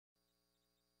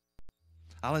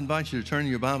I'll invite you to turn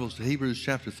your Bibles to Hebrews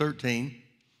chapter 13.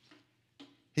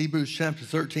 Hebrews chapter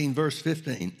 13, verse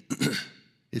 15.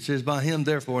 It says, by him,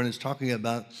 therefore, and it's talking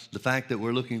about the fact that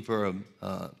we're looking for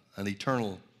an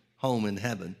eternal home in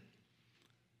heaven.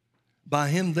 By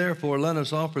him, therefore, let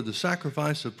us offer the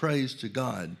sacrifice of praise to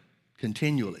God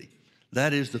continually.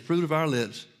 That is the fruit of our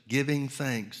lips, giving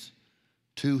thanks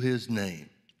to his name.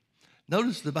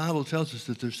 Notice the Bible tells us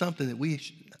that there's something that we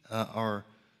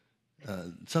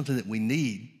something that we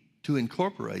need to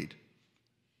incorporate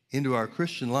into our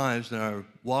Christian lives and our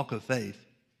walk of faith.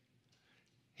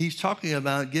 He's talking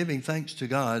about giving thanks to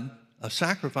God, a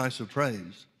sacrifice of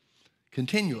praise,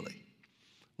 continually.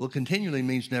 Well, continually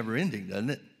means never ending, doesn't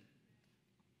it?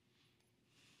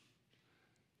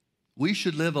 We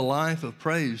should live a life of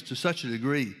praise to such a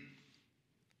degree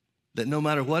that no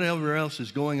matter whatever else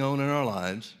is going on in our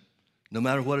lives, no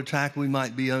matter what attack we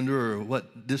might be under or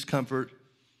what discomfort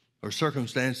or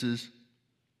circumstances,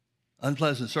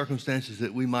 unpleasant circumstances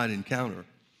that we might encounter,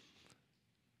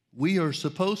 we are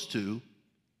supposed to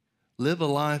live a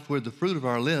life where the fruit of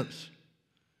our lips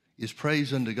is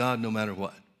praise unto God no matter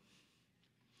what.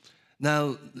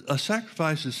 Now, a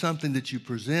sacrifice is something that you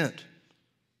present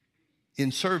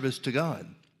in service to God.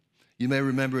 You may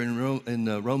remember in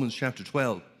Romans chapter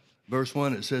 12, verse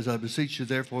 1, it says, I beseech you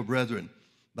therefore, brethren,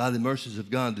 by the mercies of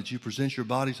God, that you present your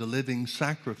bodies a living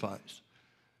sacrifice,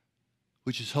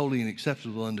 which is holy and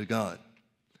acceptable unto God.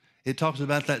 It talks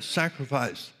about that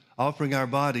sacrifice, offering our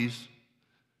bodies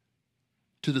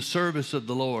to the service of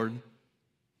the Lord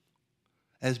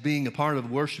as being a part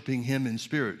of worshiping him in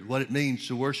spirit. What it means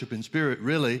to worship in spirit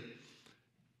really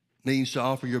means to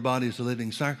offer your body as a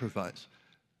living sacrifice.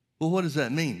 Well, what does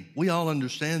that mean? We all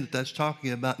understand that that's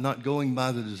talking about not going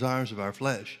by the desires of our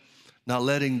flesh, not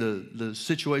letting the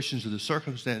situations or the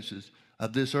circumstances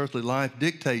of this earthly life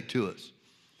dictate to us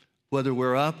whether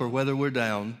we're up or whether we're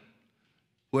down,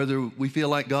 whether we feel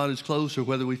like God is close or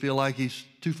whether we feel like he's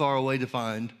too far away to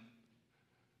find,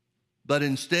 but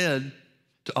instead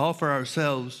to offer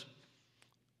ourselves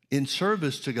in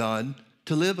service to God,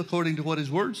 to live according to what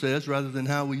his word says rather than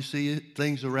how we see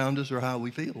things around us or how we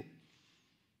feel.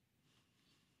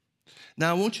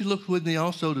 Now, I want you to look with me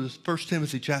also to 1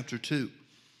 Timothy chapter 2.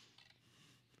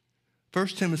 1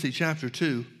 Timothy chapter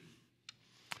 2,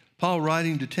 Paul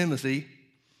writing to Timothy,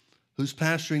 who's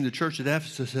pastoring the church at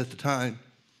Ephesus at the time.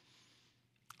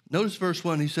 Notice verse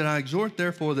 1, he said, I exhort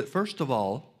therefore that first of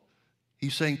all,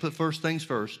 he's saying put first things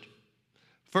first.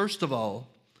 First of all,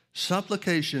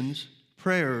 supplications,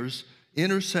 prayers,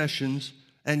 intercessions,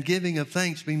 and giving of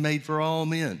thanks be made for all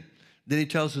men. Then he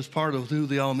tells us part of who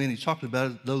the all men. He's talking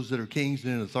about those that are kings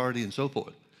and in authority and so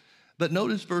forth. But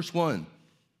notice verse 1.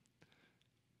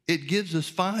 It gives us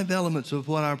 5 elements of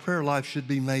what our prayer life should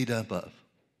be made up of.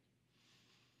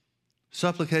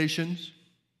 Supplications,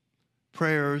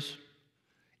 prayers,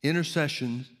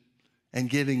 intercessions, and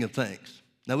giving of thanks.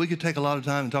 Now, we could take a lot of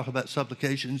time and talk about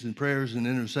supplications and prayers and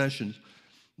intercessions,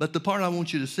 but the part I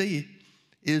want you to see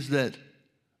is that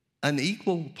an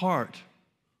equal part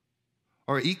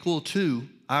or equal to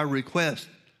our request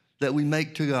that we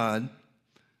make to God,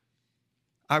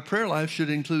 our prayer life should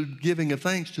include giving of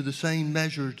thanks to the same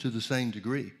measure, to the same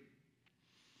degree.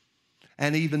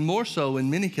 And even more so in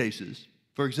many cases.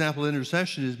 For example,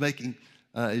 intercession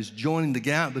is joining the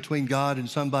gap between God and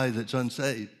somebody that's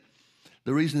unsaved.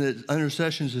 The reason that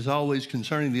intercessions is always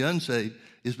concerning the unsaved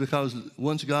is because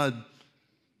once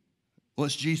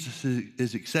Jesus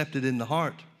is accepted in the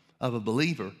heart of a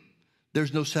believer,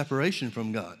 there's no separation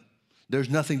from God. There's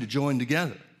nothing to join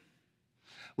together.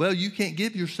 Well, you can't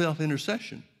give yourself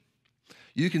intercession.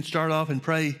 You can start off and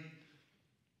pray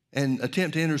and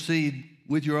attempt to intercede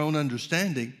with your own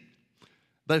understanding,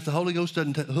 but if the Holy Ghost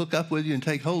doesn't hook up with you and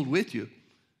take hold with you,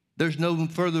 there's no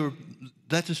further,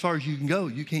 that's as far as you can go.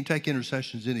 You can't take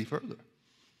intercessions any further.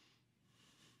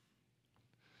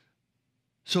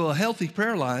 So a healthy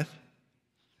prayer life,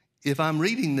 if I'm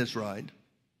reading this right,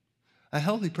 a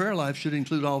healthy prayer life should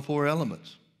include all 4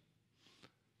 elements.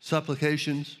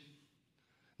 Supplications.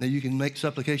 Now you can make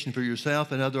supplication for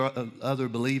yourself and other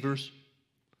believers.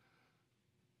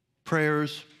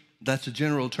 Prayers, that's a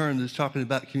general term that's talking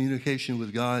about communication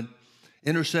with God.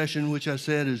 Intercession, which I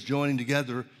said is joining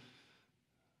together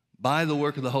by the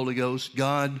work of the Holy Ghost,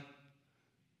 God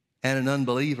and an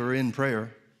unbeliever in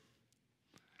prayer.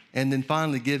 And then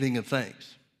finally, giving of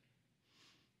thanks.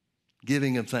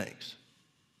 Giving of thanks.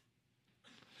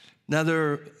 Now,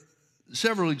 there are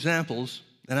several examples,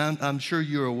 and I'm sure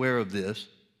you're aware of this.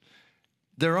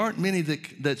 There aren't many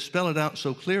that spell it out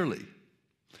so clearly.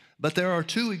 But there are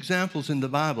 2 examples in the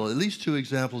Bible, at least 2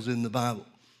 examples in the Bible,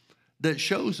 that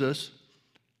shows us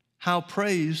how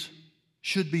praise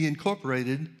should be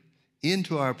incorporated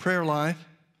into our prayer life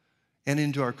and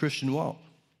into our Christian walk.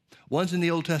 One's in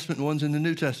the Old Testament and one's in the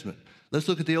New Testament. Let's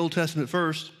look at the Old Testament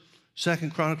first, 2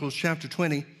 Chronicles chapter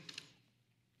 20.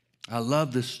 I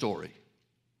love this story.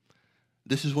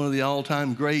 This is one of the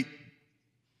all-time great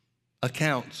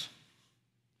accounts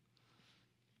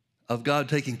of God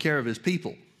taking care of his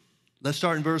people. Let's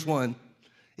start in verse 1.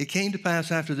 It came to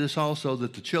pass after this also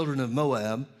that the children of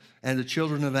Moab and the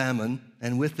children of Ammon,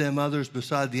 and with them others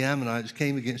beside the Ammonites,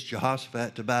 came against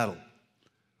Jehoshaphat to battle.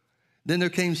 Then there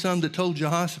came some that told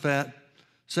Jehoshaphat,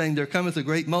 saying, There cometh a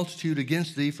great multitude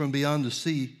against thee from beyond the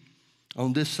sea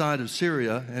on this side of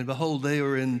Syria, and behold, they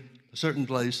are in a certain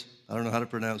place, I don't know how to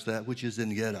pronounce that, which is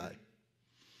in Gedi.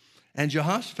 And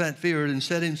Jehoshaphat feared and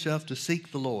set himself to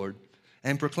seek the Lord,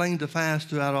 and proclaimed a fast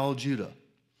throughout all Judah.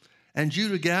 And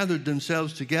Judah gathered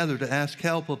themselves together to ask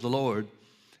help of the Lord.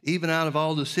 Even out of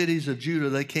all the cities of Judah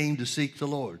they came to seek the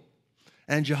Lord.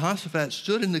 And Jehoshaphat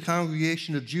stood in the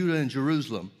congregation of Judah and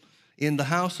Jerusalem, in the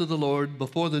house of the Lord,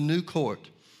 before the new court,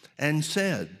 and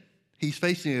said, he's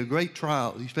facing a great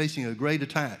trial, he's facing a great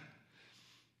attack.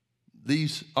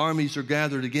 These armies are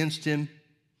gathered against him,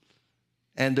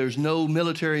 and there's no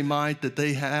military might that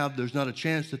they have. There's not a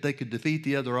chance that they could defeat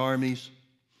the other armies.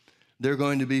 They're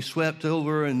going to be swept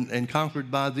over and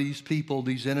conquered by these people,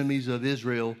 these enemies of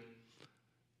Israel,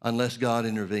 unless God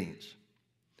intervenes.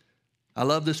 I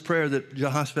love this prayer that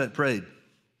Jehoshaphat prayed.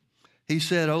 He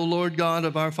said, O Lord God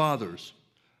of our fathers,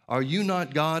 are you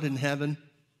not God in heaven?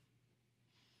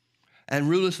 And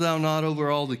rulest thou not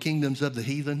over all the kingdoms of the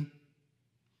heathen?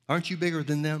 Aren't you bigger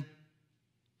than them?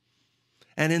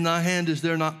 And in thy hand is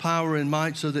there not power and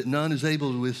might, so that none is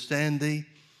able to withstand thee?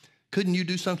 Couldn't you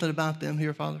do something about them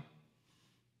here, Father?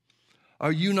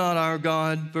 Are you not our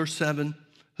God, verse 7,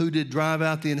 who did drive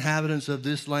out the inhabitants of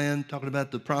this land, talking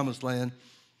about the promised land,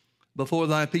 before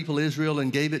thy people Israel,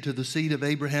 and gave it to the seed of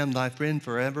Abraham, thy friend,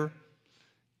 forever?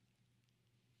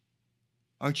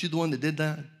 Aren't you the one that did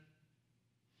that?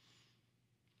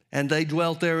 And they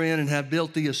dwelt therein, and have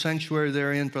built thee a sanctuary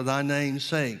therein for thy name's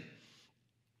sake.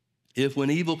 If when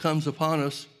evil comes upon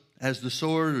us, as the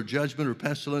sword or judgment or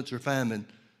pestilence or famine,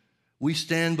 we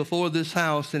stand before this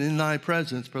house and in thy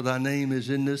presence, for thy name is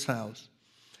in this house,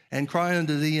 and cry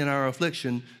unto thee in our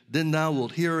affliction, then thou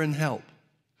wilt hear and help.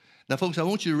 Now, folks, I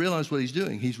want you to realize what he's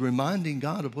doing. He's reminding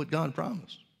God of what God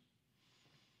promised.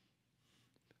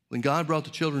 When God brought the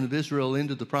children of Israel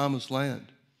into the promised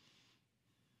land,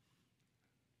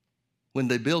 when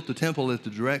they built the temple at the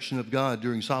direction of God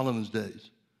during Solomon's days,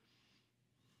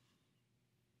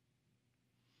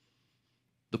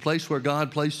 the place where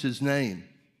God placed his name,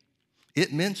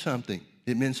 it meant something.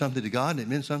 It meant something to God, and it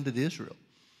meant something to Israel.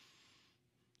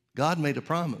 God made a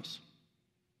promise.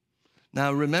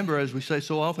 Now remember, as we say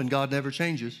so often, God never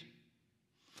changes.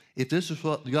 If this is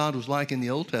what God was like in the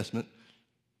Old Testament,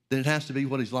 then it has to be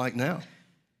what he's like now.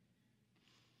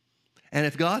 And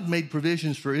if God made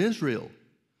provisions for Israel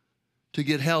to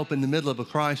get help in the middle of a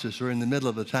crisis or in the middle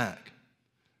of attack,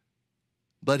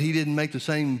 but he didn't make the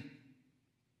same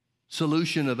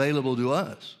solution available to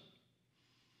us,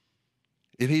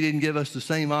 if he didn't give us the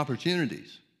same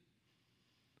opportunities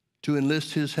to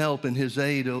enlist his help and his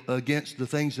aid against the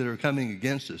things that are coming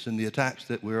against us and the attacks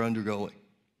that we're undergoing,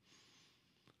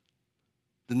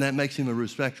 then that makes him a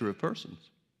respecter of persons.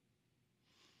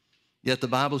 Yet the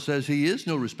Bible says he is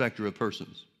no respecter of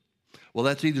persons. Well,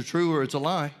 that's either true or it's a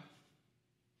lie.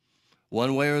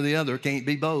 One way or the other, can't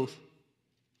be both.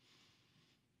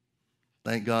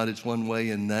 Thank God it's one way,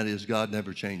 and that is God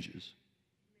never changes.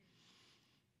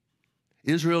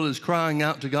 Israel is crying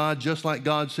out to God just like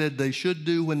God said they should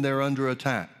do when they're under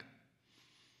attack.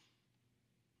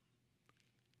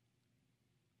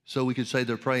 So we could say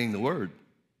they're praying the word.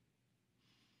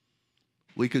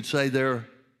 We could say they're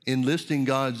enlisting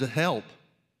God's help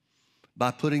by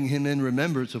putting him in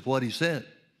remembrance of what he said.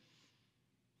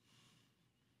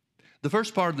 The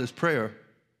first part of this prayer,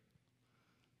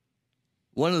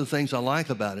 one of the things I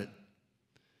like about it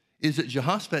is that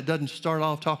Jehoshaphat doesn't start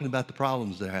off talking about the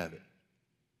problems they're having.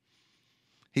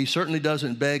 He certainly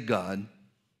doesn't beg God,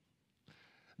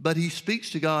 but he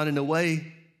speaks to God in a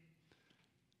way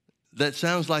that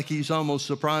sounds like he's almost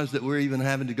surprised that we're even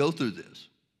having to go through this.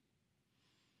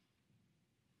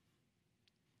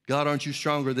 God, aren't you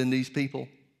stronger than these people?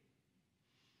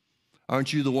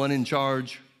 Aren't you the one in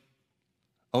charge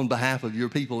on behalf of your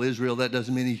people, Israel? That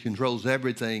doesn't mean he controls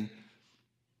everything.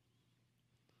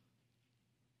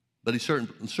 But he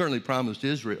certainly promised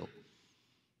Israel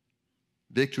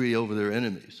victory over their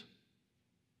enemies.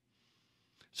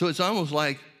 So it's almost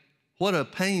like, what a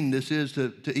pain this is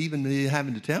to even be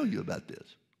having to tell you about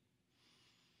this.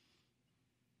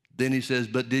 Then he says,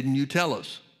 but didn't you tell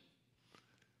us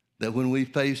that when we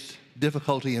faced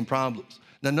difficulty and problems?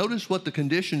 Now notice what the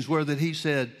conditions were that he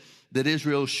said that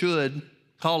Israel should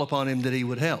call upon him that he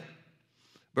would help.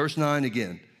 Verse 9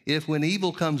 again, if when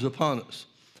evil comes upon us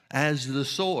as the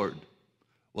sword,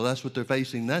 well, that's what they're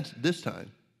facing this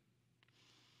time,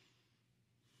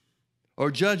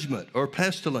 or judgment, or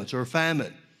pestilence, or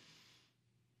famine.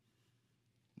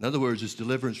 In other words, it's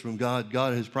deliverance from God.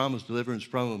 God has promised deliverance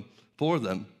for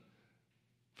them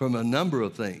from a number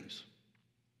of things.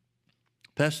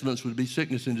 Pestilence would be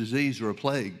sickness and disease or a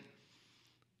plague.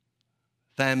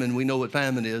 Famine, we know what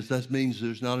famine is. That means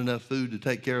there's not enough food to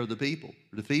take care of the people,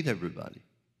 or to feed everybody.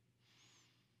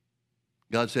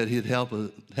 God said he'd help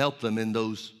them in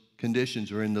those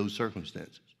conditions or in those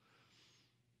circumstances.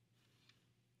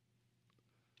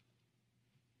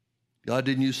 God,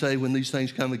 didn't you say when these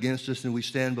things come against us and we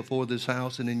stand before this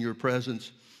house and in your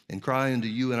presence and cry unto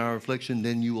you in our affliction,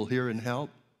 then you will hear and help?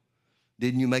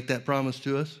 Didn't you make that promise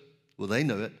to us? Well, they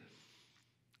know it,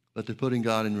 but they're putting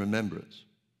God in remembrance.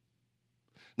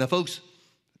 Now, folks,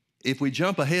 if we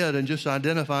jump ahead and just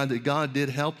identify that God did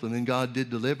help them and God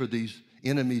did deliver these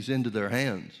enemies into their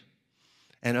hands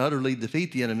and utterly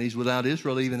defeat the enemies without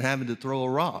Israel even having to throw a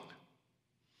rock.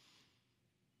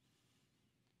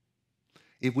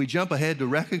 If we jump ahead to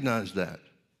recognize that,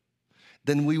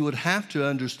 then we would have to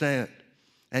understand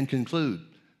and conclude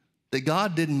that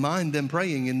God didn't mind them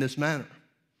praying in this manner.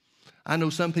 I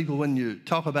know some people, when you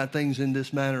talk about things in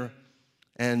this manner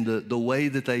and the way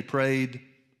that they prayed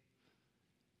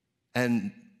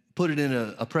and put it in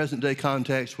a present-day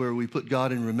context where we put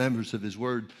God in remembrance of his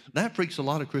word, that freaks a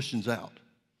lot of Christians out.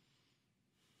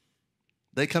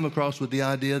 They come across with the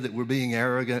idea that we're being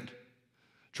arrogant,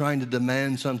 trying to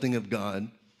demand something of God.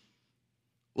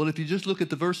 Well, if you just look at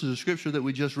the verses of Scripture that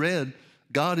we just read,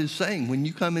 God is saying when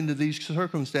you come into these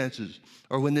circumstances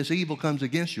or when this evil comes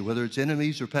against you, whether it's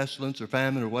enemies or pestilence or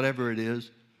famine or whatever it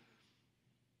is,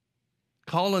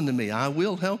 call unto me, I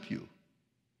will help you.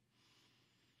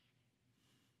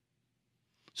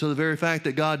 So the very fact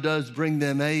that God does bring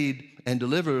them aid and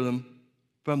deliver them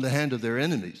from the hand of their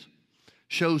enemies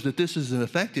shows that this is an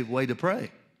effective way to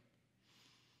pray.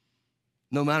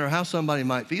 No matter how somebody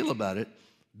might feel about it,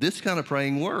 this kind of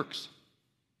praying works.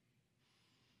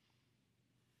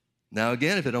 Now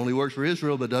again, if it only works for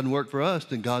Israel but doesn't work for us,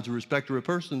 then God's a respecter of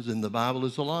persons and the Bible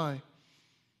is a lie.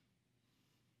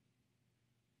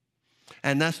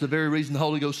 And that's the very reason the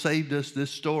Holy Ghost saved us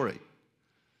this story,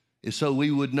 is so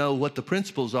we would know what the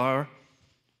principles are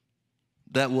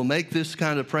that will make this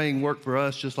kind of praying work for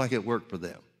us just like it worked for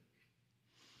them.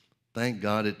 Thank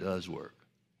God it does work.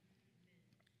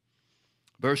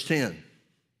 Verse 10,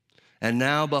 and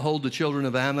now behold the children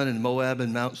of Ammon and Moab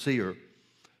and Mount Seir,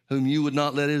 whom you would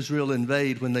not let Israel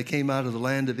invade when they came out of the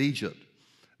land of Egypt,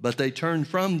 but they turned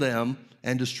from them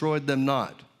and destroyed them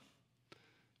not.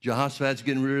 Jehoshaphat's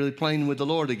getting really plain with the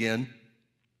Lord again.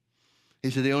 He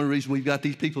said, the only reason we've got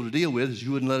these people to deal with is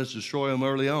you wouldn't let us destroy them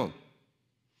early on.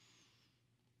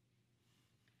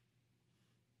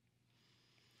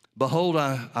 Behold,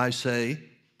 I say,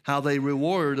 how they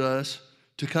reward us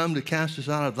to come to cast us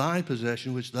out of thy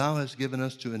possession, which thou hast given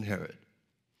us to inherit.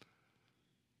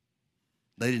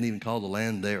 They didn't even call the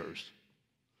land theirs.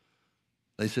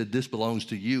 They said, this belongs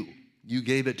to you. You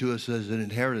gave it to us as an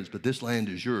inheritance, but this land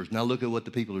is yours. Now look at what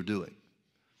the people are doing.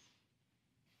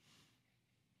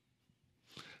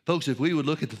 Folks, if we would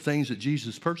look at the things that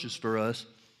Jesus purchased for us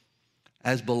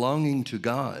as belonging to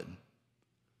God,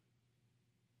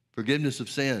 forgiveness of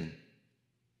sin,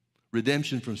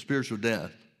 redemption from spiritual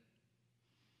death,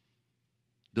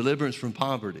 deliverance from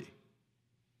poverty,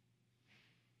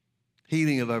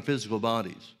 healing of our physical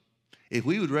bodies. If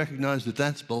we would recognize that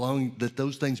that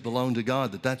those things belong to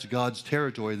God, that that's God's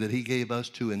territory that he gave us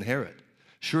to inherit.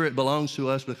 Sure, it belongs to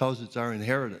us because it's our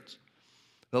inheritance.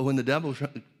 But when the devil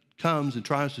comes and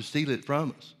tries to steal it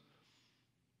from us,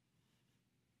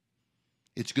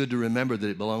 it's good to remember that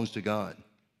it belongs to God.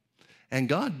 And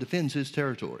God defends his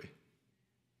territory.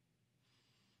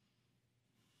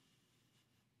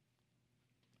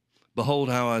 Behold,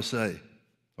 I say,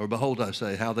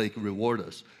 how they reward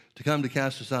us, to come to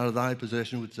cast us out of thy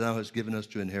possession, which thou hast given us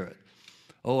to inherit.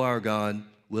 O our God,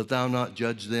 wilt thou not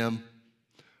judge them?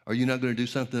 Are you not going to do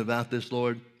something about this,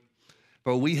 Lord?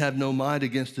 For we have no might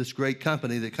against this great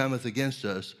company that cometh against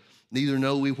us, neither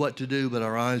know we what to do, but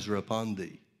our eyes are upon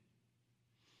thee.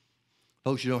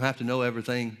 Folks, you don't have to know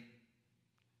everything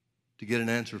to get an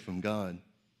answer from God.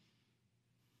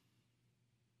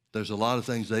 There's a lot of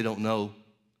things they don't know.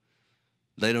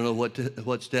 They don't know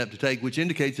what step to take, which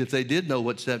indicates if they did know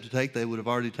what step to take, they would have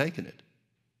already taken it.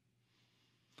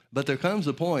 But there comes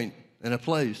a point and a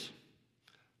place.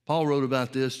 Paul wrote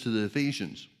about this to the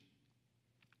Ephesians,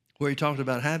 where he talked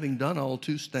about having done all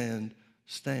to stand,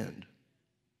 stand.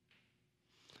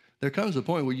 There comes a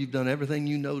point where you've done everything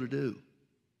you know to do.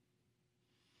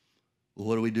 Well,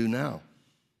 what do we do now?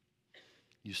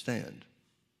 You stand.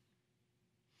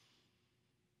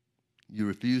 You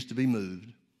refuse to be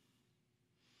moved.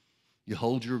 You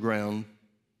hold your ground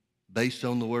based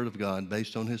on the Word of God,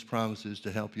 based on His promises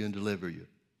to help you and deliver you.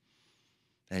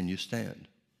 And you stand.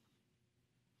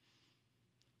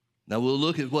 Now we'll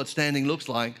look at what standing looks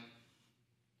like.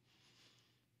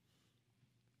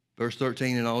 Verse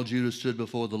 13, and all Judah stood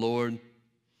before the Lord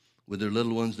with their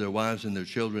little ones, their wives, and their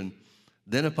children.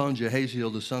 Then upon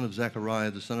Jehaziel, the son of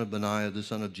Zechariah, the son of Benaiah, the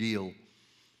son of Jeiel,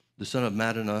 the son of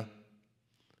Mattaniah,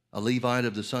 a Levite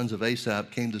of the sons of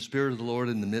Asaph, came the Spirit of the Lord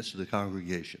in the midst of the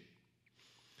congregation.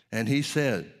 And he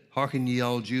said, Hearken ye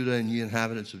all Judah and ye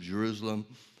inhabitants of Jerusalem,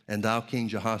 and thou King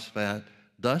Jehoshaphat,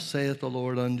 thus saith the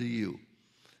Lord unto you,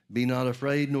 Be not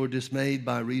afraid nor dismayed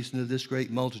by reason of this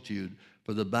great multitude,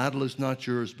 for the battle is not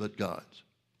yours but God's.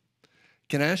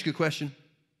 Can I ask you a question?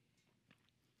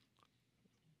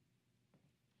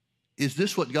 Is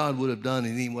this what God would have done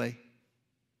anyway?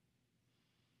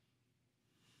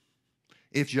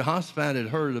 If Jehoshaphat had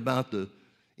heard about the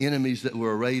enemies that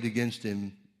were arrayed against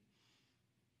him,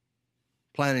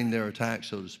 planning their attack,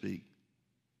 so to speak,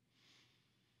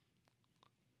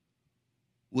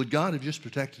 would God have just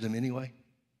protected them anyway?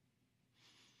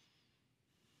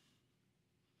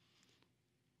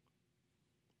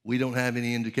 We don't have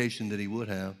any indication that he would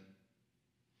have.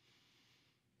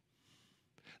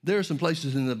 There are some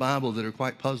places in the Bible that are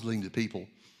quite puzzling to people.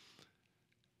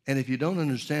 And if you don't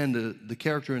understand the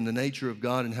character and the nature of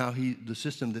God and how the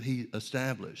system that he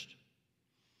established,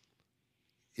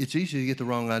 it's easy to get the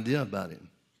wrong idea about him.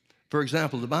 For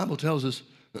example, the Bible tells us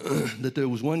that there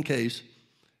was one case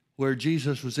where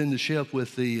Jesus was in the ship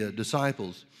with the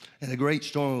disciples, and a great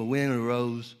storm of wind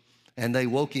arose, and they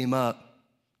woke him up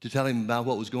to tell him about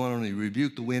what was going on. He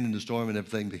rebuked the wind and the storm, and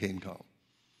everything became calm.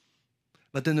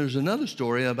 But then there's another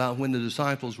story about when the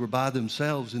disciples were by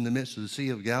themselves in the midst of the Sea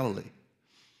of Galilee,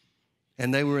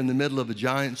 and they were in the middle of a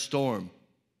giant storm,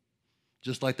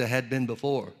 just like they had been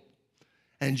before.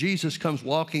 And Jesus comes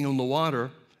walking on the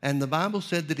water, and the Bible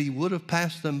said that he would have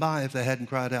passed them by if they hadn't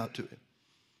cried out to him.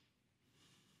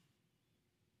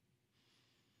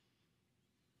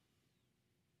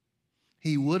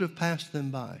 He would have passed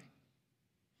them by.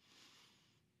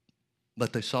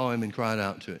 But they saw him and cried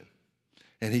out to him.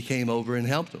 And he came over and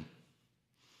helped them.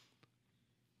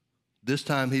 This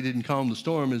time he didn't calm the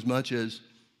storm as much as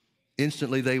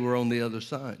instantly they were on the other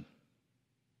side.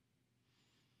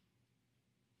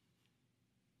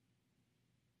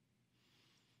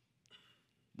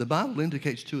 The Bible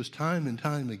indicates to us time and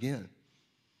time again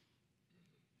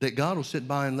that God will sit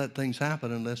by and let things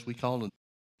happen unless we call him,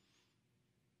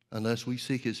 unless we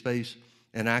seek his face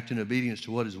and act in obedience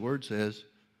to what his word says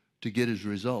to get his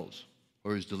results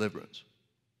or his deliverance.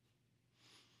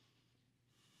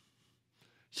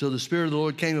 So the Spirit of the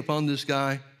Lord came upon this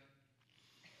guy.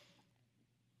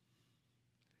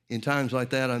 In times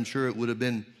like that, I'm sure it would have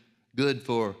been good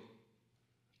for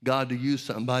God to use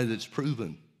somebody that's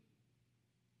proven.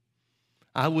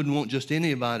 I wouldn't want just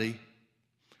anybody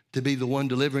to be the one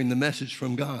delivering the message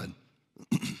from God.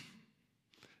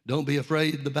 Don't be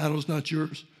afraid, the battle's not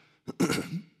yours,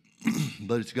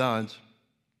 but it's God's.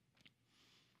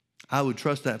 I would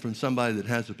trust that from somebody that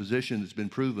has a position that's been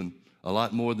proven a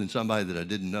lot more than somebody that I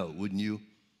didn't know, wouldn't you?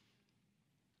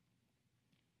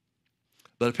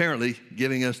 But apparently,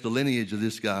 giving us the lineage of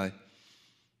this guy,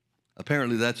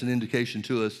 apparently that's an indication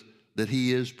to us that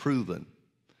he is proven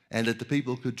and that the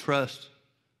people could trust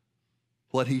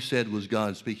what he said was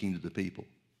God speaking to the people.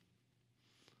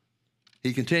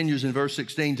 He continues in verse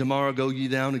 16, Tomorrow go ye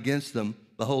down against them.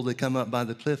 Behold, they come up by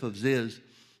the cliff of Ziz,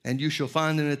 and you shall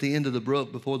find them at the end of the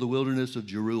brook before the wilderness of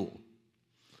Jeruel.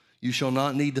 You shall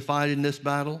not need to fight in this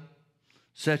battle.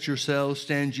 Set yourselves,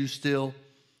 stand you still,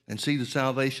 and see the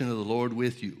salvation of the Lord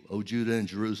with you, O Judah and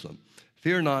Jerusalem.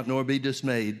 Fear not, nor be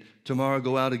dismayed. Tomorrow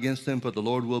go out against them, for the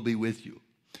Lord will be with you.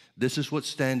 This is what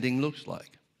standing looks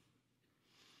like.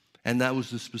 And that was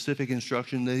the specific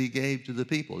instruction that he gave to the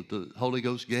people, that the Holy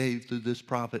Ghost gave through this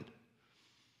prophet.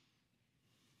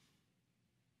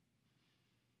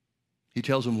 He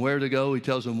tells them where to go. He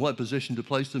tells them what position to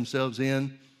place themselves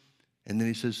in. And then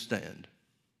he says, stand.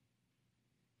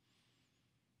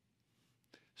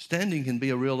 Standing can be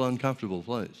a real uncomfortable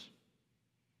place.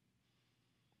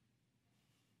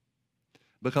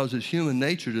 Because it's human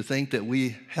nature to think that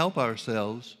we help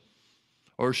ourselves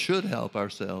or should help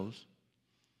ourselves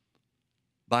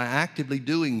by actively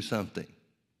doing something.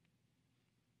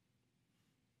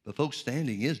 But folks,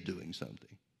 standing is doing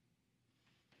something.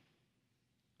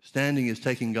 Standing is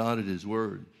taking God at his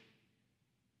word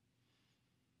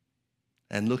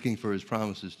and looking for his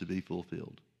promises to be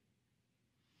fulfilled.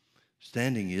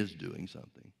 Standing is doing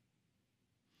something.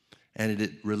 And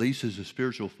it releases a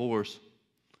spiritual force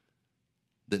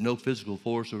that no physical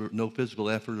force or no physical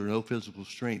effort or no physical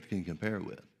strength can compare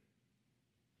with.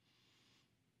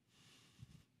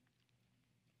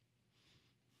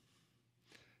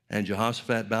 And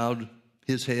Jehoshaphat bowed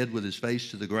his head with his face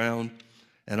to the ground,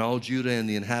 and all Judah and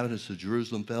the inhabitants of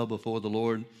Jerusalem fell before the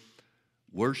Lord,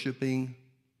 worshiping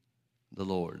the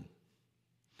Lord.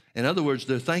 In other words,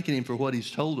 they're thanking him for what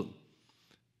he's told them.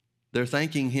 They're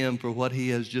thanking him for what he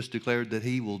has just declared that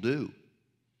he will do.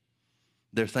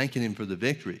 They're thanking him for the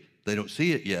victory. They don't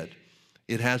see it yet.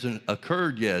 It hasn't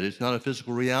occurred yet. It's not a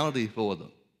physical reality for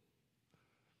them.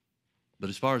 But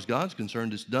as far as God's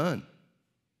concerned, it's done.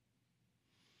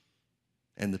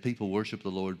 And the people worship the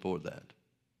Lord for that.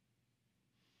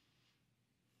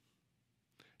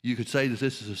 You could say that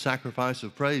this is a sacrifice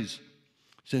of praise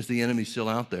since the enemy's still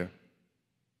out there.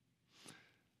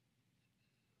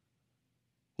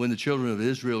 When the children of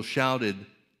Israel shouted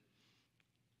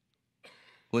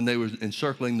when they were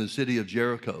encircling the city of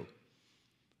Jericho,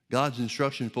 God's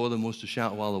instruction for them was to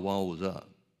shout while the wall was up.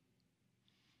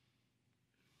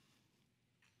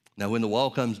 Now, when the wall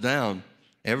comes down,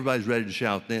 everybody's ready to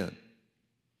shout then.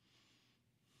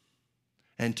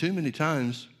 And too many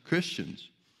times, Christians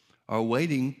are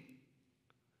waiting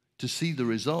to see the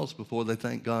results before they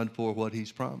thank God for what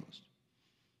he's promised.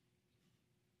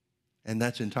 And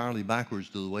that's entirely backwards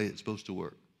to the way it's supposed to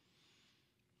work.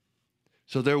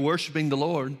 So they're worshiping the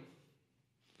Lord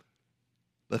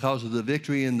because of the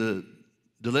victory and the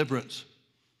deliverance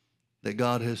that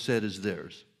God has said is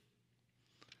theirs.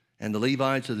 And the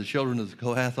Levites of the children of the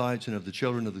Kohathites and of the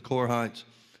children of the Korahites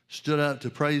stood up to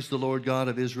praise the Lord God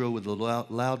of Israel with a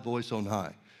loud voice on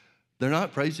high. They're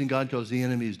not praising God because the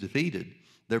enemy is defeated.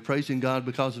 They're praising God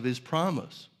because of his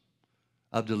promise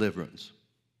of deliverance.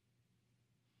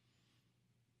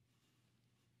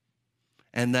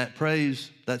 And that praise,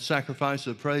 that sacrifice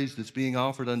of praise that's being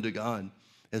offered unto God,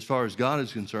 as far as God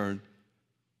is concerned,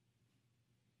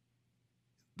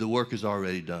 the work is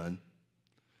already done.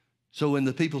 So when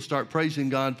the people start praising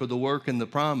God for the work and the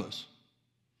promise,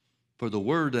 for the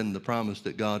word and the promise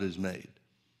that God has made,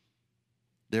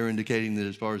 they're indicating that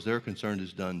as far as they're concerned,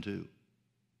 it's done too.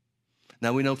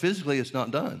 Now we know physically it's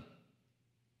not done.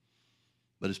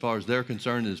 But as far as they're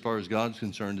concerned and as far as God's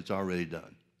concerned, it's already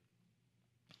done.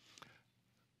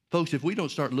 Folks, if we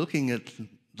don't start looking at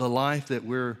the life that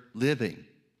we're living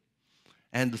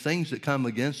and the things that come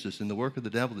against us and the work of the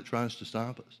devil that tries to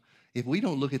stop us, if we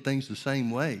don't look at things the same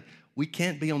way, we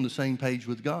can't be on the same page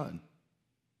with God.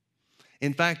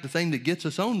 In fact, the thing that gets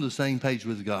us on the same page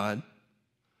with God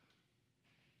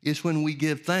is when we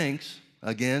give thanks,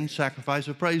 again, sacrifice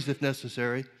of praise if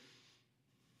necessary,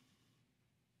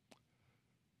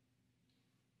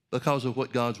 because of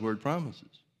what God's word promises.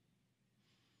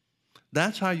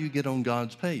 That's how you get on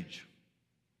God's page.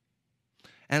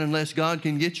 And unless God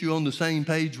can get you on the same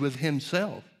page with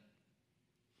himself,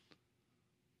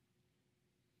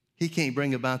 he can't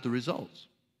bring about the results.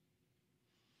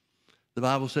 The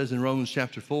Bible says in Romans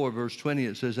chapter 4, verse 20,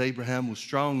 it says, Abraham was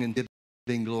strong in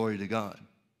giving glory to God.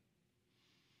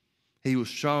 He was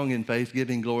strong in faith,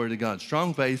 giving glory to God.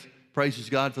 Strong faith praises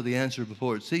God for the answer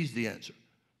before it sees the answer.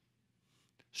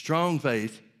 Strong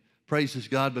faith praises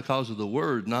God because of the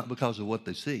word, not because of what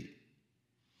they see.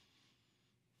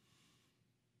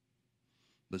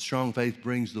 But strong faith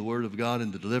brings the word of God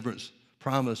and the deliverance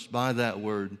promised by that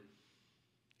word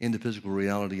into physical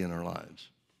reality in our lives.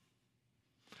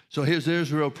 So here's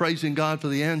Israel praising God for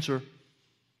the answer.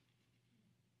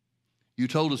 You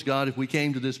told us, God, if we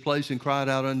came to this place and cried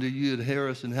out unto you, you'd hear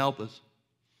us and help us.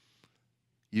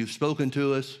 You've spoken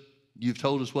to us. You've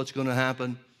told us what's going to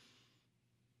happen.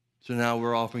 So now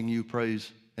we're offering you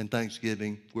praise and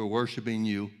thanksgiving. We're worshiping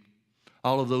you.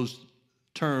 All of those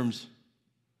terms,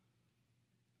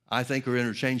 I think, are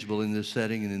interchangeable in this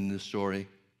setting and in this story.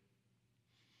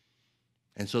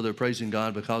 And so they're praising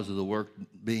God because of the work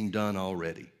being done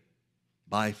already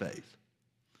by faith.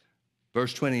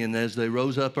 Verse 20, and as they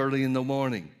rose up early in the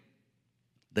morning,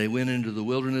 they went into the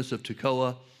wilderness of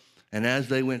Tekoa. And as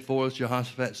they went forth,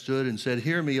 Jehoshaphat stood and said,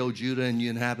 Hear me, O Judah and you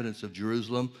inhabitants of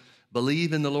Jerusalem.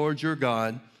 Believe in the Lord your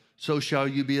God, so shall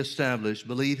you be established.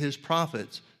 Believe his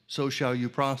prophets, so shall you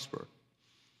prosper.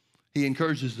 He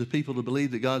encourages the people to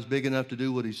believe that God's big enough to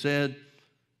do what he said.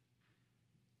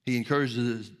 He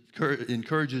encourages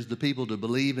the people to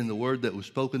believe in the word that was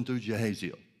spoken through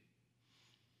Jehaziel.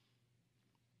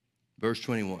 Verse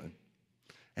 21.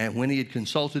 And when he had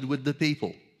consulted with the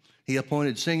people, he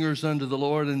appointed singers unto the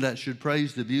Lord, and that should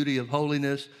praise the beauty of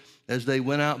holiness as they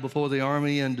went out before the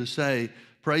army, and to say,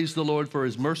 Praise the Lord, for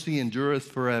his mercy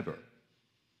endureth forever.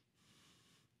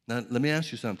 Now, let me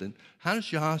ask you something. How does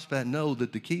Jehoshaphat know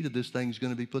that the key to this thing is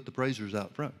going to be put the praisers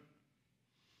out front?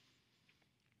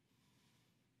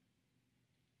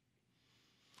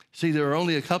 See, there are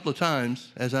only a couple of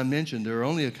times, as I mentioned, there are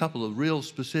only a couple of real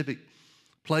specific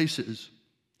places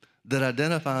that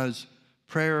identifies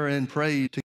prayer and praise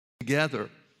together,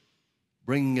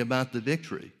 bringing about the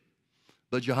victory.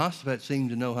 But Jehoshaphat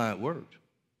seemed to know how it worked.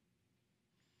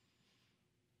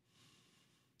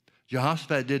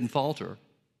 Jehoshaphat didn't falter.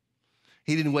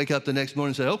 He didn't wake up the next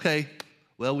morning and say, okay,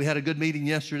 well, we had a good meeting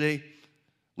yesterday.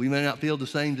 We may not feel the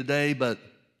same today, but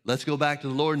let's go back to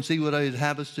the Lord and see what he'd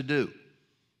have us to do.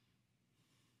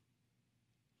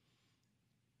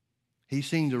 He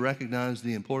seemed to recognize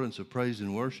the importance of praise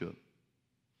and worship,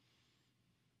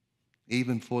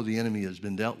 even before the enemy has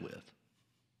been dealt with.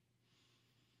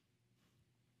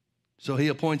 So he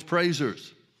appoints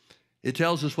praisers. It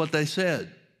tells us what they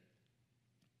said.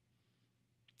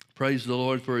 Praise the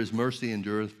Lord, for his mercy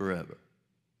endureth forever.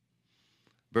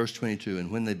 Verse 22, and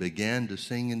when they began to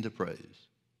sing and to praise,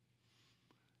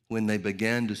 when they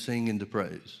began to sing and to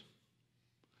praise,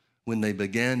 when they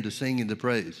began to sing and to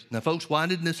praise. Now, folks, why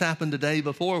didn't this happen the day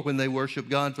before when they worshiped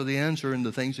God for the answer and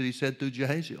the things that he said through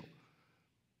Jehaziel?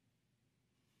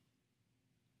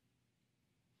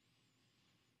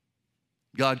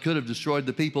 God could have destroyed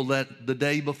the people that the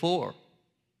day before,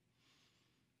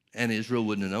 and Israel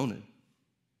wouldn't have known it.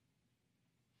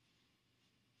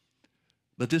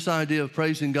 But this idea of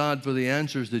praising God for the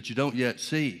answers that you don't yet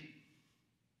see,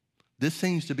 this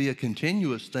seems to be a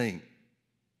continuous thing,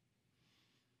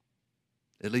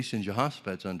 at least in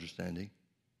Jehoshaphat's understanding.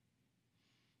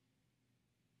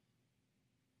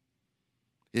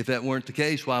 If that weren't the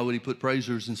case, why would he put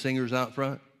praisers and singers out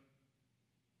front?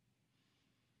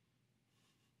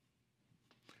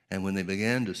 And when they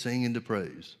began to sing and to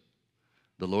praise,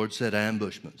 the Lord set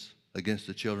ambushments against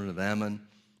the children of Ammon,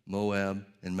 Moab,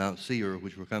 and Mount Seir,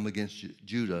 which were come against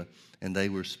Judah, and they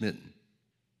were smitten.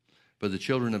 For the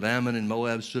children of Ammon and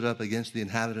Moab stood up against the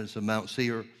inhabitants of Mount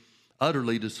Seir,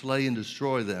 utterly to slay and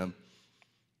destroy them.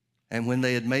 And when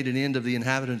they had made an end of the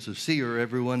inhabitants of Seir,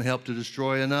 everyone helped to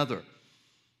destroy another.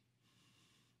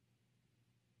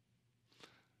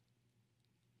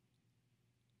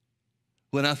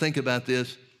 When I think about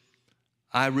this,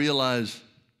 I realize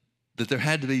that there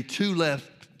had to be two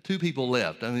people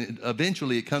left. I mean,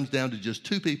 eventually it comes down to just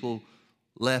two people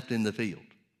left in the field.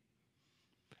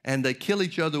 And they kill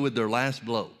each other with their last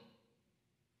blow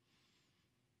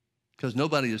because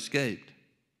nobody escaped.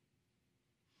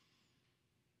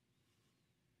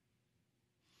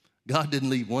 God didn't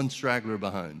leave one straggler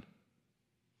behind.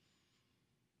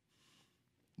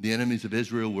 The enemies of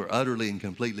Israel were utterly and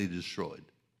completely destroyed.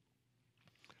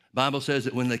 The Bible says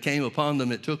that when they came upon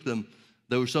them, it took them,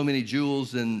 there were so many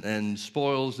jewels and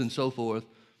spoils and so forth,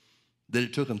 that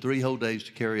it took them 3 whole days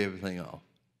to carry everything off.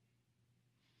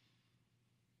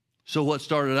 So what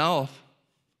started off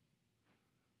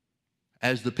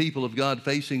as the people of God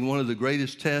facing one of the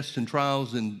greatest tests and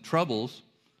trials and troubles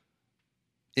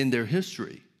in their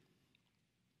history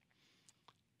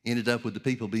ended up with the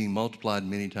people being multiplied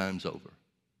many times over.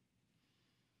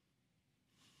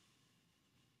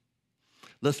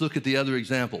 Let's look at the other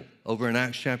example over in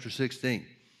Acts chapter 16.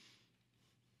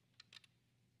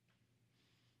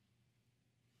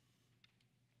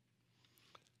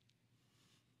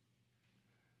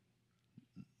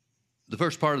 The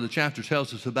first part of the chapter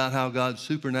tells us about how God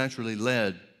supernaturally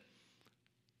led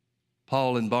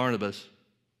Paul and Silas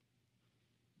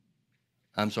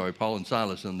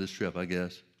on this trip, I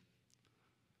guess.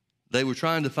 They were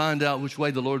trying to find out which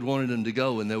way the Lord wanted them to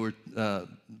go, and there were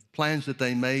plans that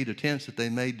they made, attempts that they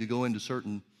made to go into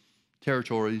certain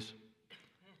territories,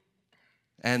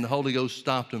 and the Holy Ghost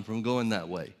stopped them from going that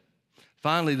way.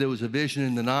 Finally, there was a vision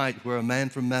in the night where a man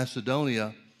from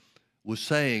Macedonia was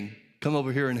saying, come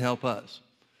over here and help us.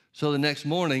 So the next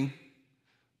morning,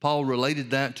 Paul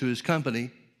related that to his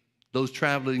company, those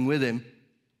traveling with him,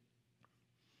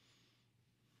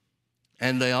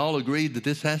 and they all agreed that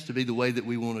this has to be the way that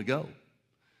we want to go.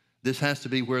 This has to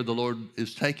be where the Lord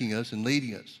is taking us and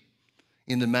leading us,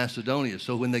 into Macedonia.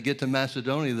 So when they get to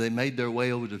Macedonia, they made their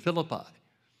way over to Philippi,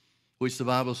 which the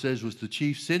Bible says was the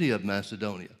chief city of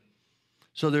Macedonia.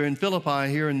 So they're in Philippi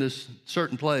here in this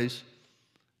certain place.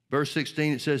 Verse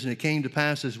 16, it says, and it came to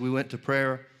pass as we went to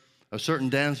prayer, a certain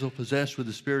damsel possessed with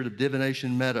the spirit of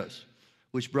divination met us,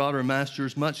 which brought her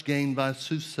masters much gain by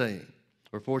soothsaying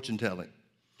or fortune telling.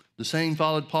 The same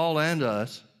followed Paul and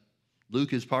us,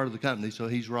 Luke is part of the company, so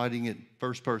he's writing it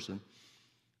first person,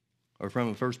 or from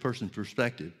a first person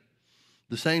perspective.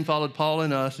 The same followed Paul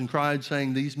and us and cried,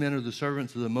 saying, These men are the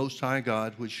servants of the Most High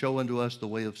God, which show unto us the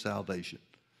way of salvation.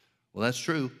 Well, that's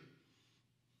true.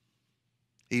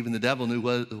 Even the devil knew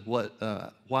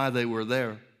why they were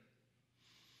there.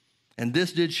 And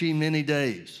this did she many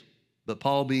days. But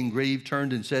Paul, being grieved,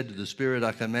 turned and said to the Spirit,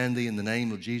 I command thee in the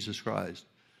name of Jesus Christ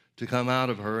to come out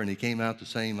of her. And he came out the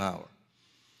same hour.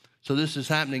 So this is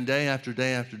happening day after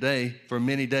day after day for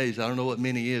many days. I don't know what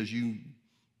many is. You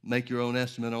make your own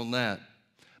estimate on that.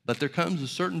 But there comes a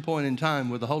certain point in time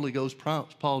where the Holy Ghost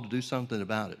prompts Paul to do something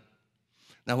about it.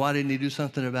 Now, why didn't he do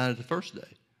something about it the first day?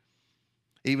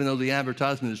 Even though the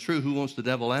advertisement is true, who wants the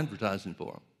devil advertising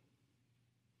for him?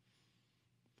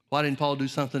 Why didn't Paul do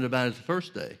something about it the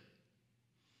first day?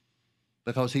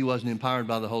 Because he wasn't empowered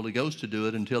by the Holy Ghost to do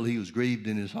it until he was grieved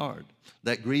in his heart.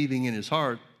 That grieving in his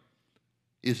heart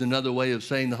is another way of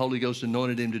saying the Holy Ghost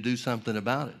anointed him to do something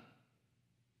about it.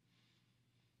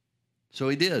 So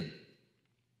he did.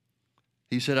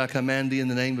 He said, I command thee in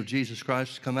the name of Jesus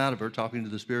Christ to come out of her, talking to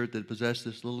the spirit that possessed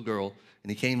this little girl, and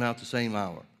he came out the same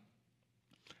hour.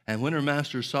 And when her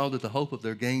masters saw that the hope of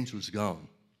their gains was gone,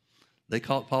 they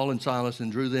caught Paul and Silas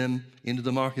and drew them into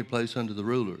the marketplace unto the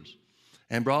rulers,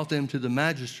 and brought them to the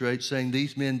magistrates, saying,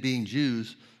 These men, being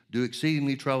Jews, do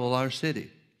exceedingly trouble our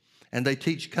city. And they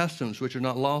teach customs which are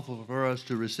not lawful for us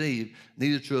to receive,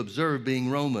 neither to observe, being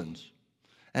Romans.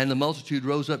 And the multitude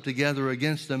rose up together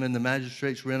against them, and the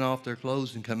magistrates rent off their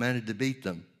clothes and commanded to beat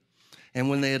them. And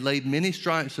when they had laid many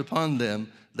stripes upon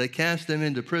them, they cast them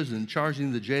into prison,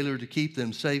 charging the jailer to keep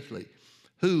them safely,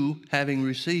 who, having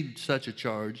received such a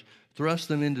charge, thrust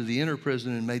them into the inner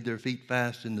prison and made their feet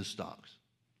fast in the stocks.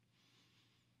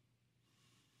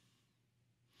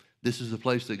 This is the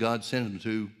place that God sent them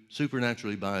to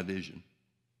supernaturally by a vision.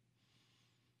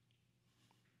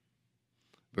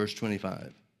 Verse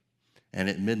 25. And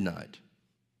at midnight,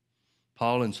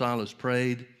 Paul and Silas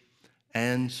prayed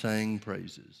and sang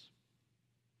praises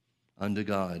unto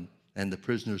God, and the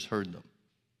prisoners heard them.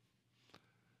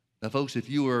 Now, folks, if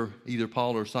you were either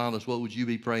Paul or Silas, what would you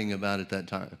be praying about at that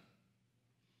time?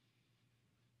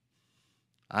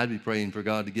 I'd be praying for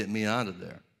God to get me out of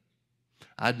there.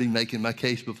 I'd be making my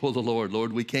case before the Lord.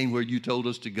 Lord, we came where you told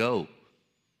us to go.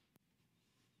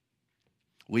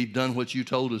 We've done what you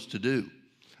told us to do.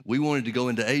 We wanted to go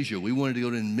into Asia. We wanted to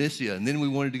go to Mysia, and then we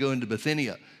wanted to go into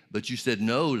Bithynia. But you said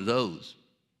no to those.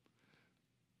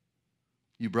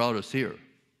 You brought us here.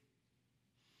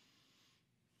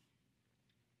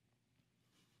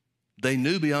 They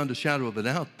knew beyond a shadow of a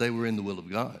doubt they were in the will of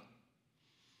God.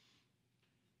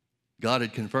 God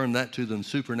had confirmed that to them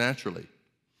supernaturally.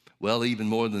 Well, even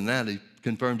more than that, he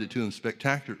confirmed it to them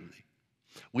spectacularly.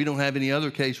 We don't have any other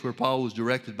case where Paul was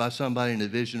directed by somebody in a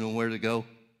vision on where to go.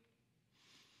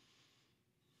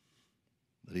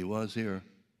 But he was here.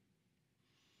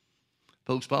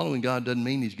 Folks, following God doesn't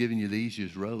mean he's giving you the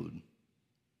easiest road.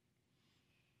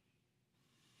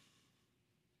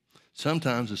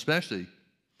 Sometimes, especially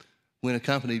when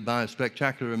accompanied by a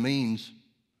spectacular means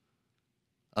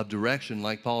of direction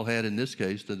like Paul had in this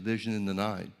case, the vision in the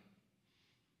night.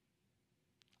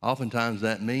 Oftentimes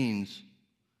that means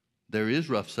there is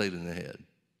rough sailing ahead.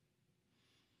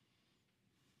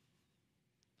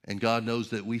 And God knows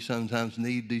that we sometimes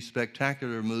need these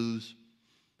spectacular moves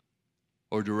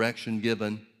or direction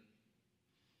given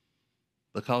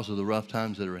because of the rough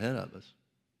times that are ahead of us.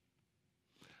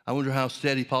 I wonder how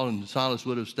steady Paul and Silas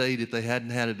would have stayed if they hadn't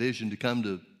had a vision to come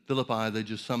to Philippi. They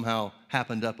just somehow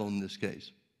happened up on this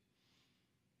case.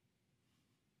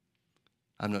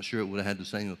 I'm not sure it would have had the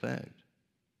same effect.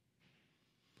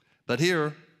 But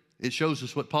here, it shows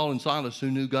us what Paul and Silas,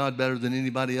 who knew God better than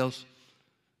anybody else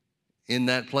in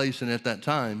that place and at that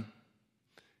time,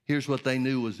 here's what they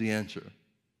knew was the answer.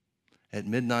 At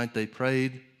midnight they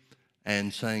prayed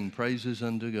and sang praises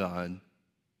unto God,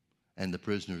 and the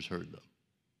prisoners heard them.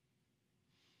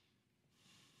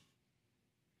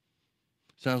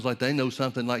 Sounds like they know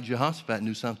something like Jehoshaphat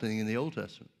knew something in the Old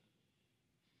Testament.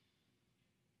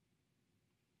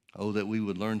 Oh, that we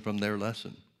would learn from their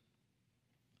lesson.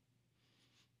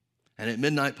 And at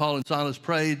midnight, Paul and Silas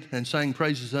prayed and sang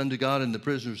praises unto God, and the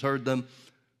prisoners heard them.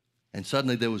 And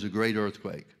suddenly there was a great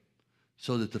earthquake,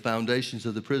 so that the foundations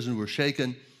of the prison were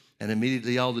shaken, and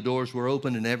immediately all the doors were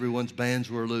opened, and everyone's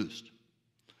bands were loosed.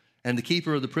 And the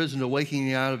keeper of the prison,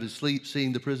 awaking out of his sleep,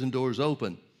 seeing the prison doors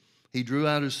open, he drew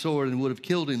out his sword and would have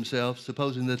killed himself,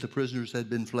 supposing that the prisoners had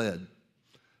been fled.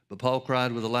 But Paul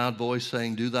cried with a loud voice,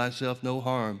 saying, Do thyself no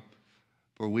harm,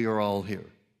 for we are all here.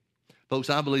 Folks,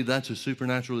 I believe that's as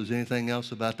supernatural as anything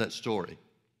else about that story.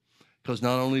 Because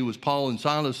not only was Paul and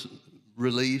Silas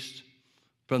released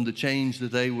from the chains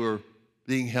that they were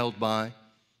being held by.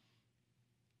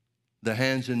 Their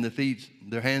hands and feet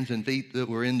that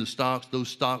were in the stocks, those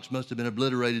stocks must have been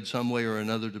obliterated some way or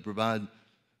another to provide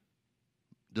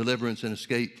deliverance and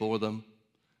escape for them.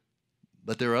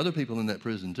 But there are other people in that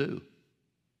prison too.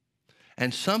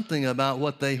 And something about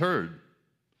what they heard,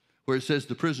 where it says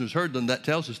the prisoners heard them, that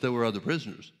tells us there were other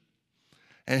prisoners.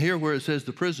 And here where it says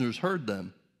the prisoners heard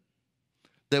them,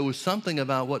 there was something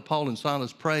about what Paul and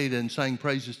Silas prayed and sang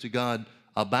praises to God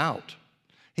about.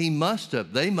 They must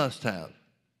have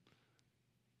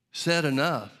said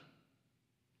enough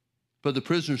for the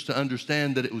prisoners to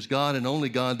understand that it was God and only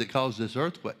God that caused this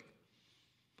earthquake.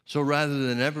 So rather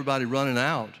than everybody running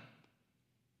out,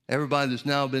 everybody that's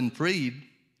now been freed,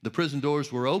 the prison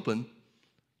doors were open,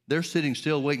 they're sitting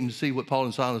still waiting to see what Paul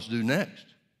and Silas do next.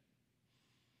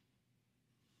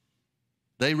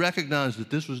 They recognized that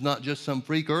this was not just some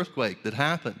freak earthquake that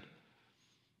happened.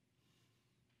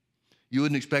 You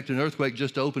wouldn't expect an earthquake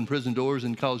just to open prison doors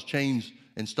and cause chains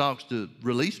and stocks to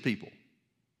release people.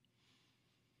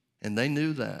 And they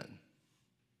knew that.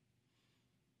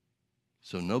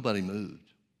 So nobody moved.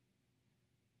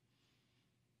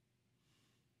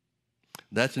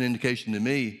 That's an indication to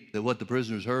me that what the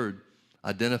prisoners heard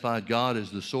identified God as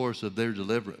the source of their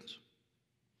deliverance.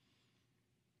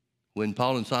 When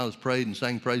Paul and Silas prayed and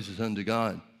sang praises unto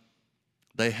God,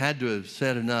 they had to have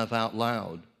said enough out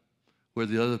loud where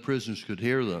the other prisoners could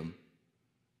hear them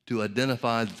to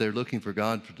identify that they're looking for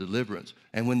God for deliverance.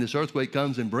 And when this earthquake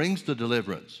comes and brings the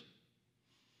deliverance,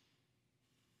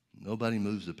 nobody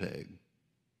moves a peg.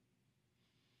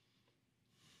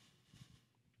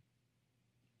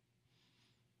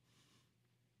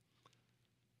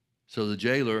 So the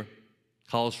jailer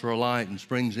calls for a light and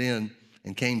springs in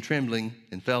and came trembling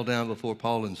and fell down before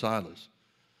Paul and Silas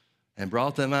and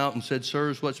brought them out and said,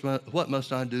 Sirs, what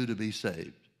must I do to be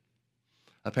saved?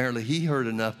 Apparently he heard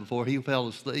enough before he fell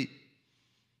asleep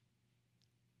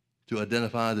to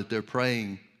identify that they're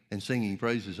praying and singing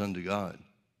praises unto God.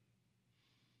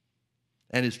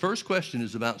 And his first question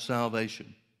is about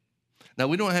salvation. Now,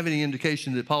 we don't have any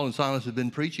indication that Paul and Silas have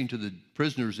been preaching to the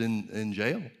prisoners in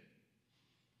jail.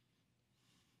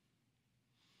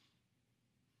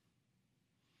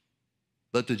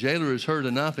 But the jailer has heard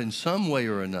enough in some way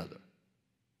or another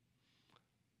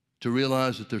to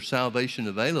realize that there's salvation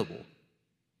available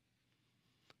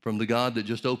from the God that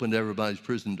just opened everybody's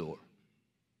prison door.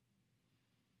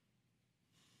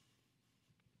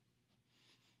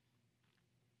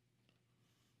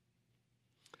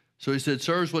 So he said,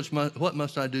 Sirs, what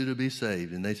must I do to be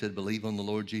saved? And they said, Believe on the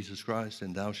Lord Jesus Christ,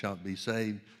 and thou shalt be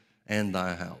saved, and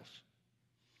thy house.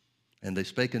 And they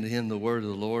spake unto him the word of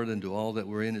the Lord and to all that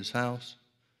were in his house.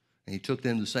 And he took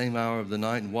them the same hour of the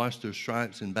night and washed their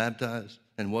stripes and baptized,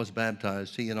 and was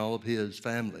baptized, he and all of his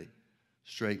family,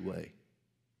 straightway.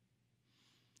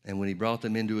 And when he brought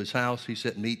them into his house, he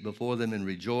set meat before them and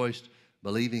rejoiced,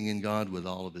 believing in God with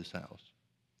all of his house.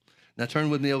 Now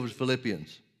turn with me over to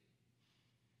Philippians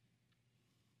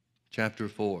chapter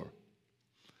 4.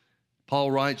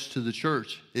 Paul writes to the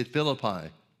church at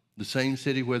Philippi, the same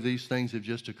city where these things have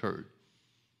just occurred.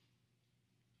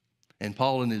 And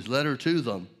Paul, in his letter to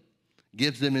them,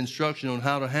 gives them instruction on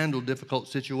how to handle difficult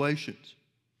situations.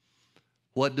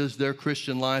 What does their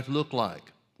Christian life look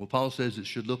like? Well, Paul says it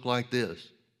should look like this.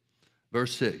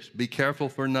 Verse 6, Be careful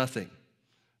for nothing,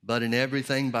 but in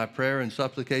everything by prayer and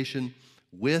supplication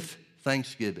with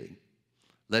thanksgiving,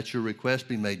 let your request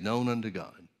be made known unto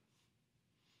God.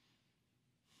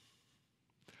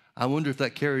 I wonder if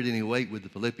that carried any weight with the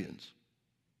Philippians.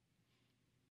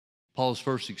 Paul's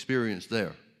first experience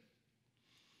there.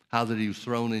 How that he was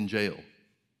thrown in jail.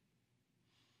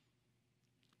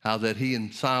 How that he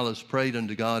and Silas prayed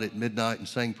unto God at midnight and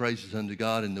sang praises unto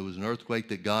God, and there was an earthquake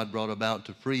that God brought about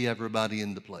to free everybody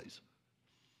in the place.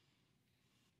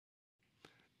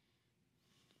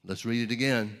 Let's read it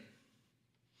again.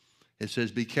 It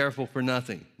says, Be careful for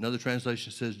nothing. Another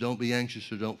translation says, Don't be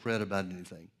anxious or don't fret about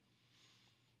anything.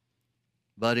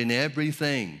 But in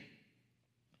everything,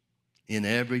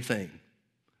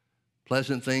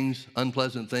 pleasant things,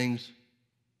 unpleasant things,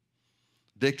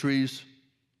 victories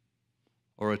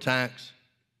or attacks,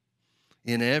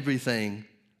 in everything,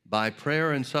 by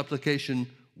prayer and supplication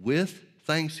with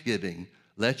thanksgiving,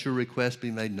 let your request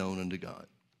be made known unto God.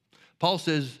 Paul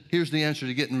says, here's the answer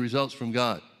to getting results from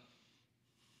God.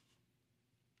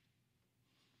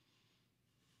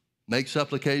 Make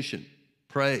supplication,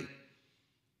 pray.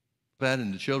 That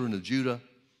in the children of Judah,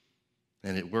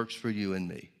 and it works for you and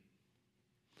me.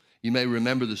 You may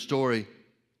remember the story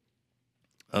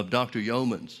of Dr.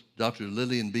 Yeomans, Dr.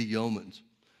 Lillian B. Yeomans.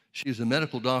 She was a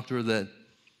medical doctor that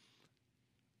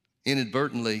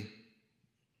inadvertently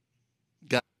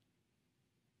got,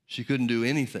 she couldn't do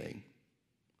anything,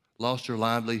 lost her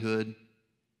livelihood,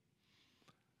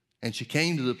 and she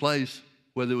came to the place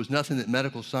where there was nothing that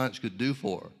medical science could do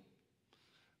for her.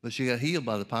 But she got healed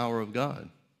by the power of God.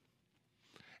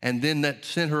 And then that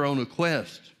sent her on a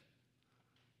quest,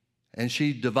 and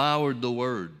she devoured the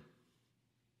Word.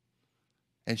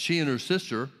 And she and her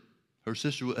sister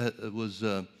was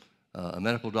a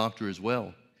medical doctor as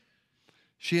well.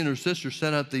 She and her sister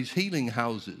set up these healing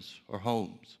houses or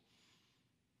homes.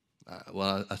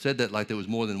 Well, I said that like there was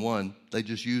more than one. They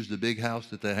just used the big house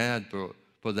that they had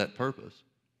for that purpose.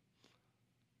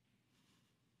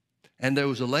 And there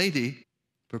was a lady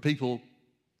for people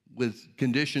with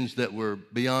conditions that were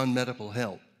beyond medical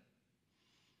help.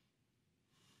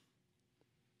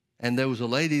 And there was a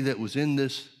lady that was in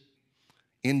this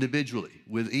individually,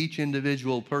 with each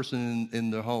individual person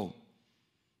in their home.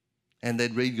 And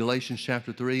they'd read Galatians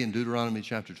chapter 3 and Deuteronomy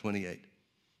chapter 28.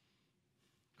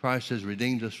 Christ has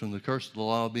redeemed us from the curse of the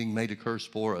law, being made a curse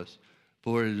for us.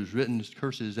 For it is written,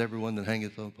 cursed is everyone that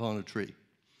hangeth upon a tree,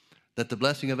 that the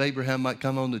blessing of Abraham might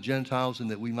come on the Gentiles, and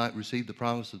that we might receive the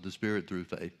promise of the Spirit through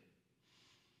faith.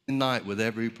 In night with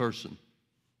every person.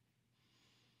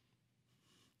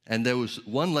 And there was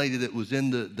one lady that was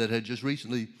that had just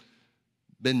recently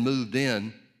been moved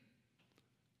in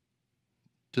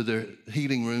to their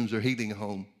healing rooms, their healing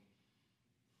home.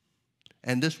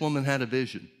 And this woman had a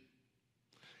vision.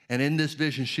 And in this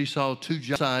vision, she saw two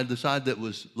sides. The side that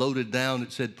was loaded down,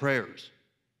 it said prayers.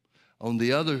 On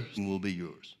the other will be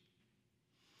yours.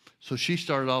 So she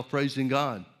started off praising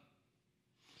God.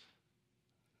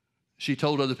 She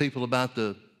told other people about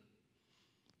the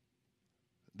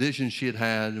vision she had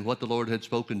had and what the Lord had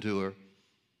spoken to her.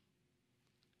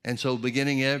 And so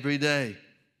beginning every day,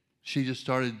 she just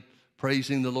started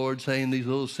praising the Lord, saying these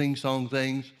little sing-song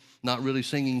things, not really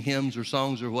singing hymns or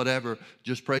songs or whatever,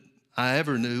 just pray. I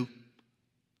ever knew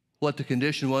what the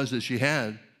condition was that she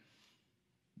had,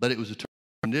 but it was a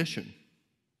terminal condition.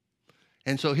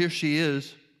 And so here she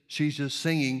is, she's just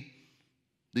singing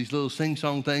these little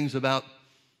sing-song things about,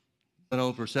 went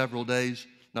on for several days,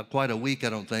 not quite a week, I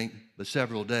don't think, but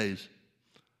several days.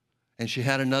 And she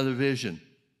had another vision.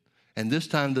 And this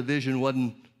time the vision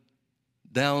wasn't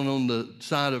down on the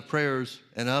side of prayers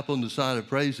and up on the side of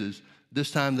praises.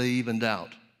 This time they evened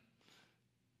out.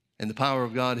 And the power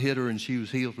of God hit her, and she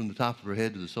was healed from the top of her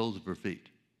head to the soles of her feet.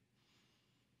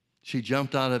 She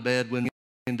jumped out of bed, went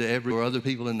into or other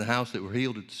people in the house that were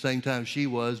healed at the same time she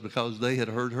was, because they had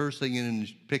heard her singing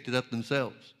and picked it up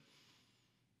themselves.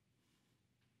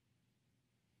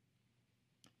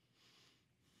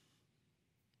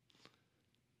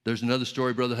 There's another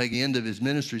story, Brother Hagin, end of his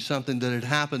ministry, something that had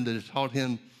happened that had taught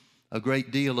him a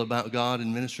great deal about God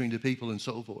and ministering to people and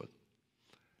so forth.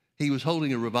 He was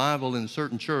holding a revival in a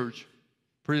certain church,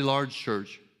 pretty large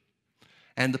church,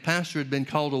 and the pastor had been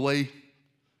called away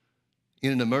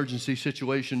in an emergency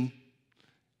situation,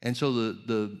 and so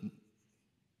the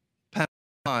pastor's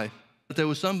wife, but there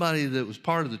was somebody that was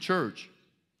part of the church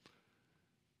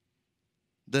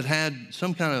that had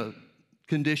some kind of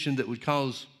condition that would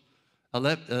cause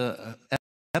epilepsy.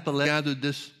 Gathered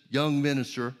this young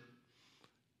minister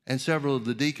and several of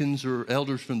the deacons or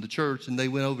elders from the church, and they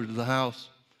went over to the house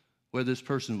where this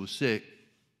person was sick.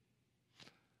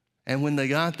 And when they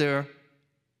got there,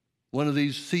 one of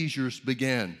these seizures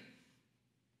began.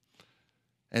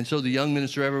 And so the young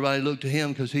minister, everybody looked to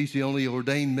him because he's the only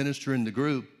ordained minister in the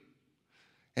group.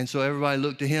 And so everybody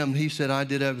looked to him. He said, I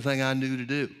did everything I knew to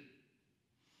do.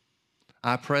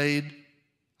 I prayed.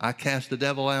 I cast the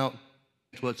devil out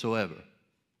whatsoever.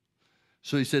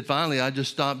 So he said, finally, I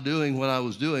just stopped doing what I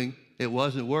was doing. It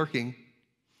wasn't working.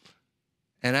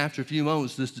 And after a few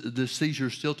moments, this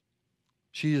seizure still,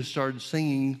 she just started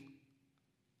singing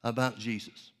about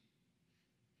Jesus.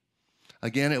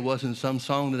 Again, it wasn't some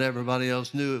song that everybody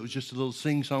else knew. It was just a little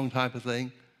sing-song type of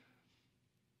thing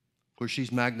where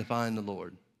she's magnifying the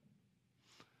Lord.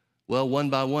 Well, one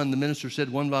by one, the minister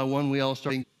said, one by one, we all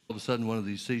started. All of a sudden, one of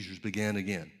these seizures began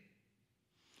again.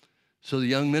 So the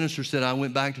young minister said, I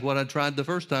went back to what I tried the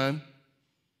first time.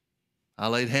 I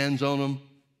laid hands on them.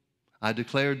 I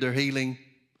declared their healing.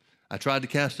 I tried to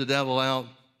cast the devil out.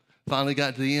 Finally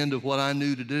got to the end of what I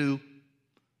knew to do.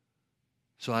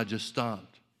 So I just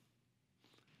stopped.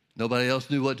 Nobody else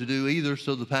knew what to do either,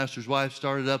 so the pastor's wife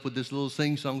started up with this little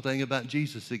sing-song thing about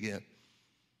Jesus again.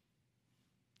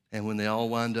 And when they all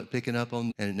wound up picking up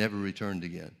on, and it never returned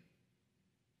again.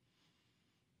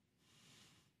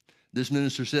 This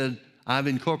minister said, I've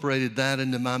incorporated that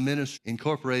into my ministry,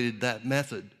 incorporated that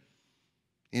method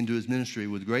into his ministry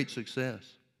with great success.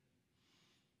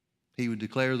 he would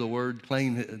declare the word,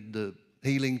 claim the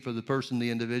healing for the person, the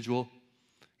individual,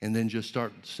 and then just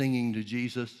start singing to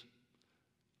Jesus,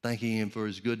 thanking him for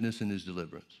his goodness and his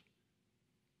deliverance.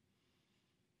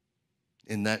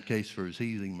 In that case, for his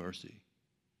healing mercy.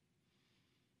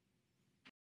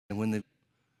 And when they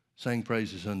sang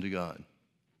praises unto God.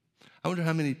 I wonder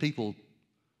how many people,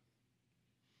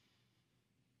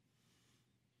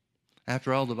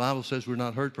 after all, the Bible says we're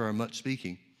not hurt for our much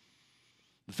speaking.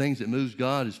 The things that moves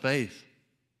God is faith,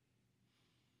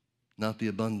 not the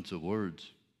abundance of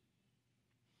words.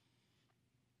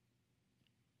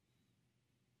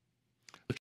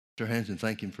 Lift your hands and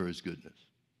thank him for his goodness.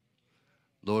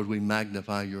 Lord, we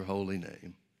magnify your holy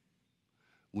name.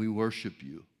 We worship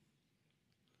you.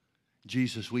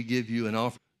 Jesus, we give you an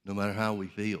offering no matter how we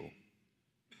feel.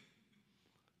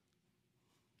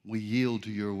 We yield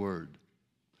to your word.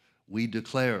 We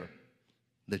declare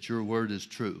that your word is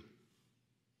true.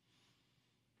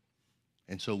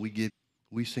 And so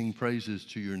we sing praises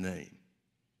to your name.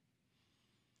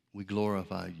 We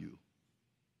glorify you.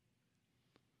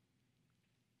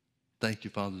 Thank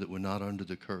you, Father, that we're not under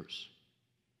the curse.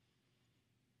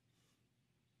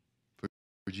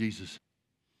 For Jesus,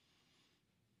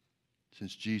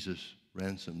 since Jesus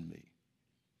ransomed me.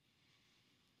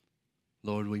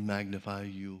 Lord, we magnify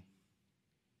you.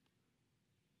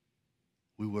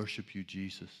 We worship you,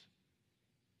 Jesus.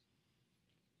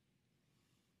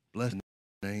 Bless the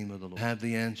name of the Lord. Have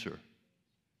the answer.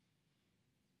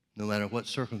 No matter what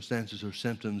circumstances or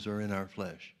symptoms are in our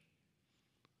flesh.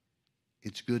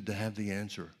 It's good to have the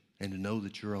answer and to know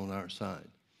that you're on our side.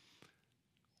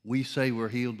 We say we're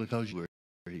healed because you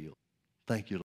are healed. Thank you, Lord.